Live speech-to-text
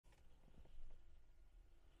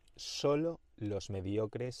solo los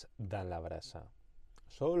mediocres dan la brasa.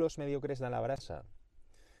 Solo los mediocres dan la brasa.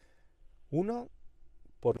 Uno,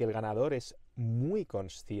 porque el ganador es muy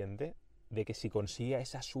consciente de que si consigue a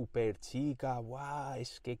esa super chica, ¡guau!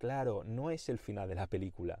 Es que claro, no es el final de la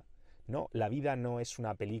película. No, la vida no es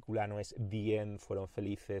una película, no es the end, fueron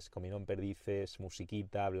felices, comieron perdices,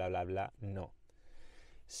 musiquita, bla, bla, bla. No.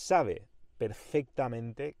 Sabe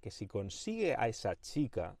perfectamente que si consigue a esa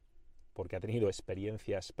chica, porque ha tenido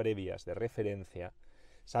experiencias previas de referencia,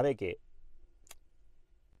 sabe que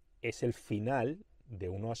es el final de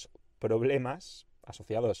unos problemas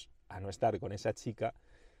asociados a no estar con esa chica,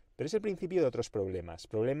 pero es el principio de otros problemas,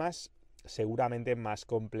 problemas seguramente más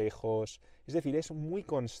complejos, es decir, es muy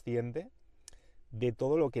consciente de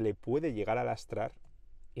todo lo que le puede llegar a lastrar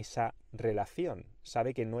esa relación,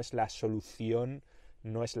 sabe que no es la solución,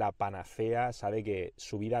 no es la panacea, sabe que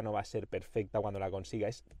su vida no va a ser perfecta cuando la consiga,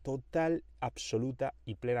 es total, absoluta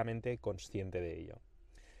y plenamente consciente de ello.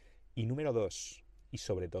 Y número dos, y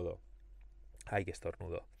sobre todo, ay, que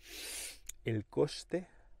estornudo, el coste,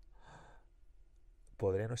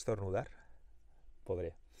 ¿podré no estornudar?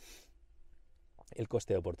 Podré. El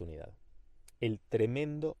coste de oportunidad. El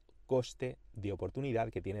tremendo coste de oportunidad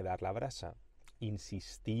que tiene dar la brasa.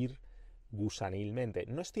 Insistir gusanilmente.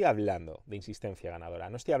 No estoy hablando de insistencia ganadora,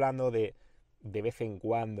 no estoy hablando de vez en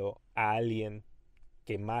cuando a alguien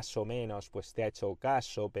que más o menos pues te ha hecho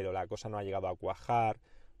caso, pero la cosa no ha llegado a cuajar,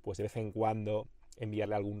 pues de vez en cuando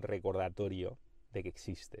enviarle algún recordatorio de que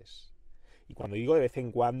existes. Y cuando digo de vez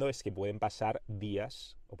en cuando es que pueden pasar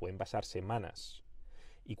días o pueden pasar semanas.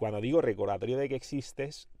 Y cuando digo recordatorio de que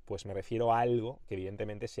existes, pues me refiero a algo que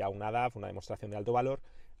evidentemente sea una DAF, una demostración de alto valor,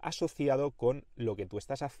 asociado con lo que tú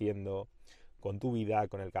estás haciendo, con tu vida,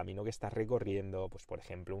 con el camino que estás recorriendo, pues por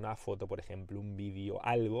ejemplo una foto, por ejemplo un vídeo,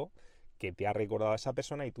 algo que te ha recordado a esa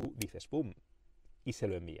persona y tú dices ¡pum! Y se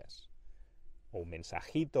lo envías. O un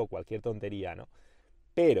mensajito, o cualquier tontería, ¿no?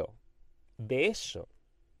 Pero de eso,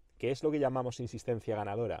 que es lo que llamamos insistencia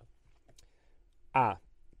ganadora, a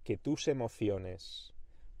que tus emociones,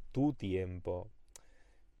 tu tiempo,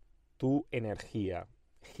 tu energía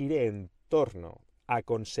gire en torno a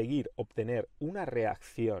conseguir obtener una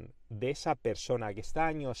reacción de esa persona que está a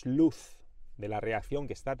años luz de la reacción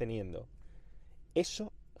que está teniendo,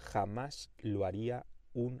 eso jamás lo haría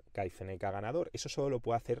un caiceneca ganador. Eso solo lo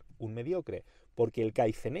puede hacer un mediocre, porque el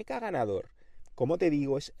caiceneca ganador, como te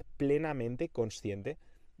digo, es plenamente consciente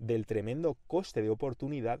del tremendo coste de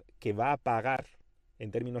oportunidad que va a pagar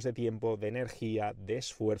en términos de tiempo, de energía, de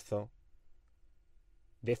esfuerzo,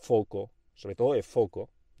 de foco, sobre todo de foco,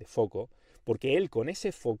 porque él con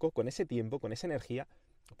ese foco, con ese tiempo, con esa energía,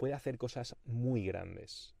 puede hacer cosas muy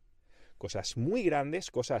grandes. Cosas muy grandes,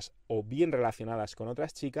 cosas o bien relacionadas con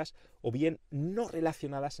otras chicas o bien no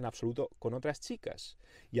relacionadas en absoluto con otras chicas.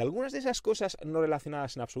 Y algunas de esas cosas no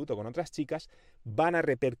relacionadas en absoluto con otras chicas van a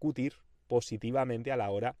repercutir positivamente a la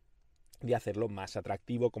hora de hacerlo más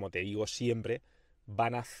atractivo, como te digo siempre,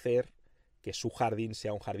 van a hacer que su jardín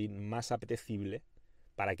sea un jardín más apetecible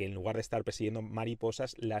para que en lugar de estar persiguiendo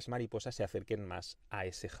mariposas, las mariposas se acerquen más a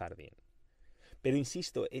ese jardín. Pero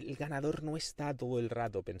insisto, el ganador no está todo el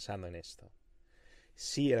rato pensando en esto.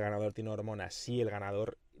 Sí, el ganador tiene hormonas, sí, el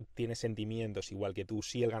ganador tiene sentimientos igual que tú,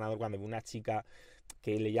 sí, el ganador cuando ve una chica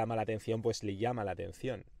que le llama la atención, pues le llama la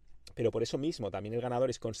atención. Pero por eso mismo también el ganador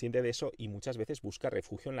es consciente de eso y muchas veces busca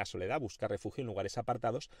refugio en la soledad, busca refugio en lugares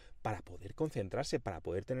apartados para poder concentrarse, para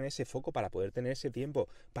poder tener ese foco, para poder tener ese tiempo,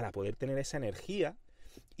 para poder tener esa energía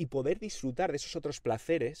y poder disfrutar de esos otros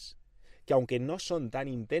placeres que aunque no son tan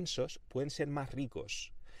intensos, pueden ser más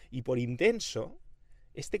ricos. Y por intenso,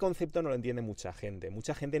 este concepto no lo entiende mucha gente.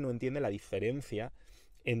 Mucha gente no entiende la diferencia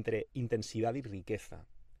entre intensidad y riqueza.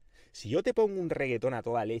 Si yo te pongo un reggaetón a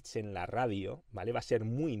toda leche en la radio, ¿vale? Va a ser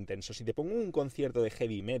muy intenso. Si te pongo un concierto de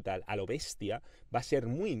heavy metal a lo bestia, va a ser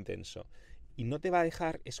muy intenso. Y no te va a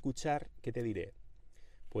dejar escuchar, ¿qué te diré?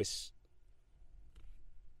 Pues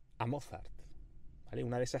a Mozart, ¿vale?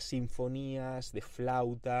 Una de esas sinfonías de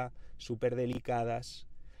flauta súper delicadas.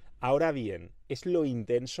 Ahora bien, ¿es lo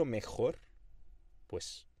intenso mejor?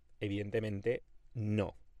 Pues evidentemente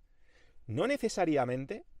no. No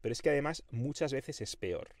necesariamente, pero es que además muchas veces es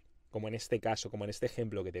peor. Como en este caso, como en este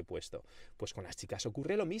ejemplo que te he puesto. Pues con las chicas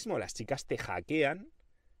ocurre lo mismo. Las chicas te hackean,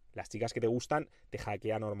 las chicas que te gustan te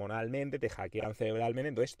hackean hormonalmente, te hackean cerebralmente,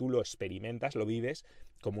 entonces tú lo experimentas, lo vives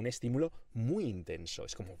como un estímulo muy intenso.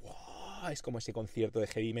 Es como, wow, es como ese concierto de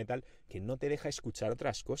heavy metal que no te deja escuchar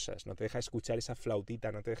otras cosas, no te deja escuchar esa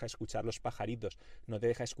flautita, no te deja escuchar los pajaritos, no te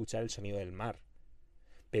deja escuchar el sonido del mar.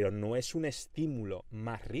 Pero no es un estímulo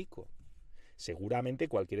más rico. Seguramente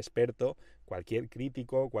cualquier experto, cualquier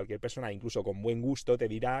crítico, cualquier persona, incluso con buen gusto, te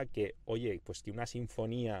dirá que, oye, pues que una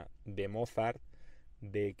sinfonía de Mozart,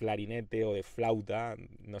 de clarinete o de flauta,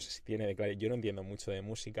 no sé si tiene de clarinete, yo no entiendo mucho de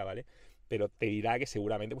música, ¿vale? Pero te dirá que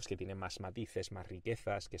seguramente pues que tiene más matices, más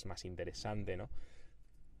riquezas, que es más interesante, ¿no?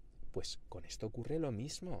 Pues con esto ocurre lo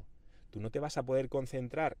mismo. Tú no te vas a poder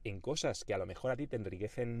concentrar en cosas que a lo mejor a ti te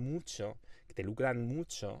enriquecen mucho, que te lucran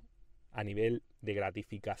mucho a nivel de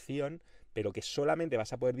gratificación, pero que solamente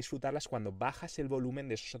vas a poder disfrutarlas cuando bajas el volumen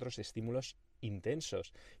de esos otros estímulos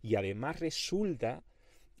intensos. Y además resulta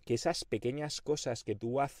que esas pequeñas cosas que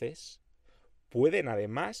tú haces pueden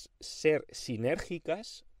además ser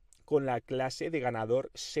sinérgicas con la clase de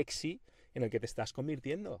ganador sexy en el que te estás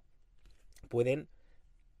convirtiendo. Pueden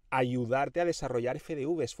ayudarte a desarrollar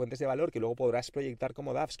FDVs, fuentes de valor, que luego podrás proyectar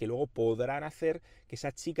como DAFs, que luego podrán hacer que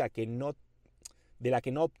esa chica de la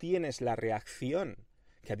que no obtienes la reacción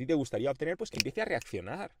que a ti te gustaría obtener, pues que empiece a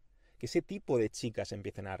reaccionar. Que ese tipo de chicas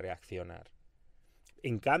empiecen a reaccionar.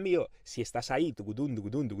 En cambio, si estás ahí, tucutún,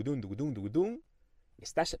 tucutún, tucutún, tucutún, tucutún,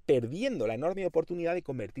 estás perdiendo la enorme oportunidad de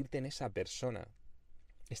convertirte en esa persona.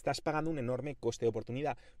 Estás pagando un enorme coste de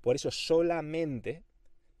oportunidad. Por eso solamente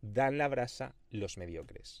dan la brasa los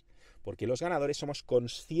mediocres. Porque los ganadores somos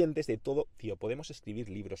conscientes de todo. Tío, podemos escribir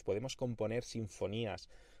libros, podemos componer sinfonías,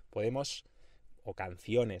 podemos... o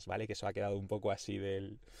canciones, ¿vale? Que eso ha quedado un poco así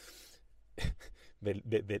de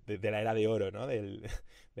la era de oro, ¿no? De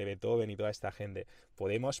Beethoven y toda esta gente.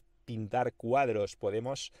 Podemos pintar cuadros,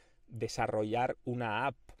 podemos desarrollar una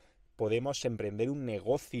app, podemos emprender un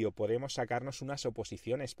negocio, podemos sacarnos unas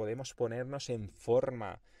oposiciones, podemos ponernos en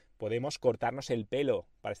forma, podemos cortarnos el pelo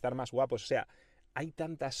para estar más guapos. O sea, hay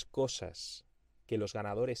tantas cosas que los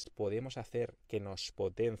ganadores podemos hacer que nos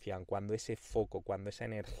potencian cuando ese foco, cuando esa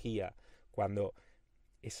energía, cuando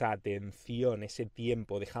esa atención, ese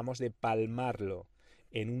tiempo, dejamos de palmarlo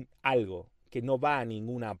en algo que no va a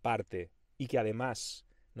ninguna parte y que además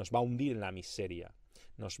nos va a hundir en la miseria,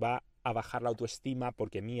 nos va a bajar la autoestima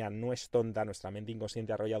porque Mía no es tonta, nuestra mente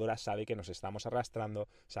inconsciente arrolladora sabe que nos estamos arrastrando,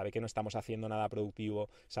 sabe que no estamos haciendo nada productivo,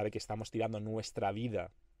 sabe que estamos tirando nuestra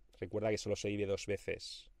vida. Recuerda que solo se vive 2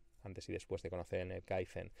 veces, antes y después de conocer en el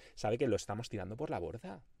Kaizen. Sabe que lo estamos tirando por la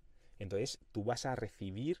borda. Entonces tú vas a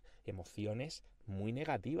recibir emociones muy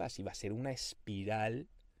negativas y va a ser una espiral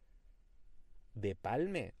de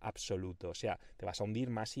palme absoluto. O sea, te vas a hundir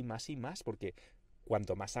más y más y más porque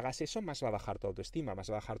cuanto más hagas eso, más va a bajar tu autoestima. Más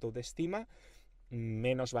va a bajar tu autoestima,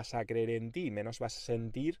 menos vas a creer en ti, menos vas a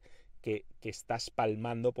sentir que estás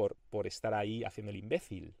palmando por estar ahí haciendo el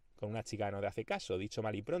imbécil con una chica que no te hace caso, dicho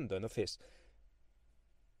mal y pronto. Entonces,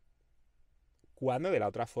 cuando de la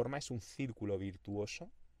otra forma es un círculo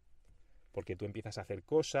virtuoso, porque tú empiezas a hacer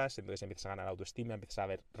cosas, entonces empiezas a ganar autoestima, empiezas a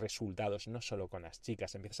ver resultados, no solo con las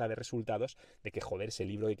chicas, empiezas a ver resultados de que, joder, ese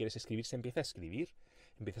libro que quieres escribir se empieza a escribir,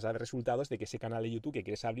 empiezas a ver resultados de que ese canal de YouTube que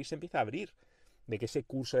quieres abrir se empieza a abrir, de que ese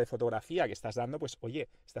curso de fotografía que estás dando, pues oye,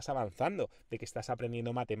 estás avanzando, de que estás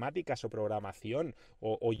aprendiendo matemáticas o programación,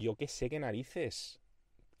 o yo qué sé qué narices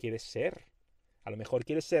quieres ser. A lo mejor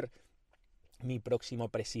quieres ser mi próximo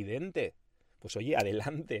presidente. Pues oye,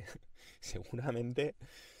 adelante. Seguramente,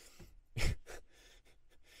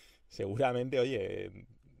 seguramente, oye,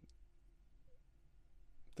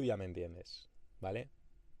 tú ya me entiendes, ¿vale?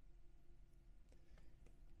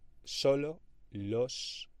 Solo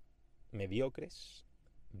los mediocres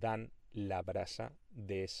dan la brasa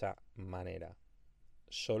de esa manera.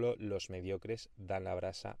 Solo los mediocres dan la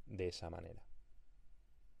brasa de esa manera.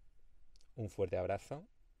 Un fuerte abrazo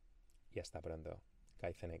y hasta pronto.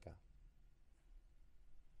 Kai Ceneka.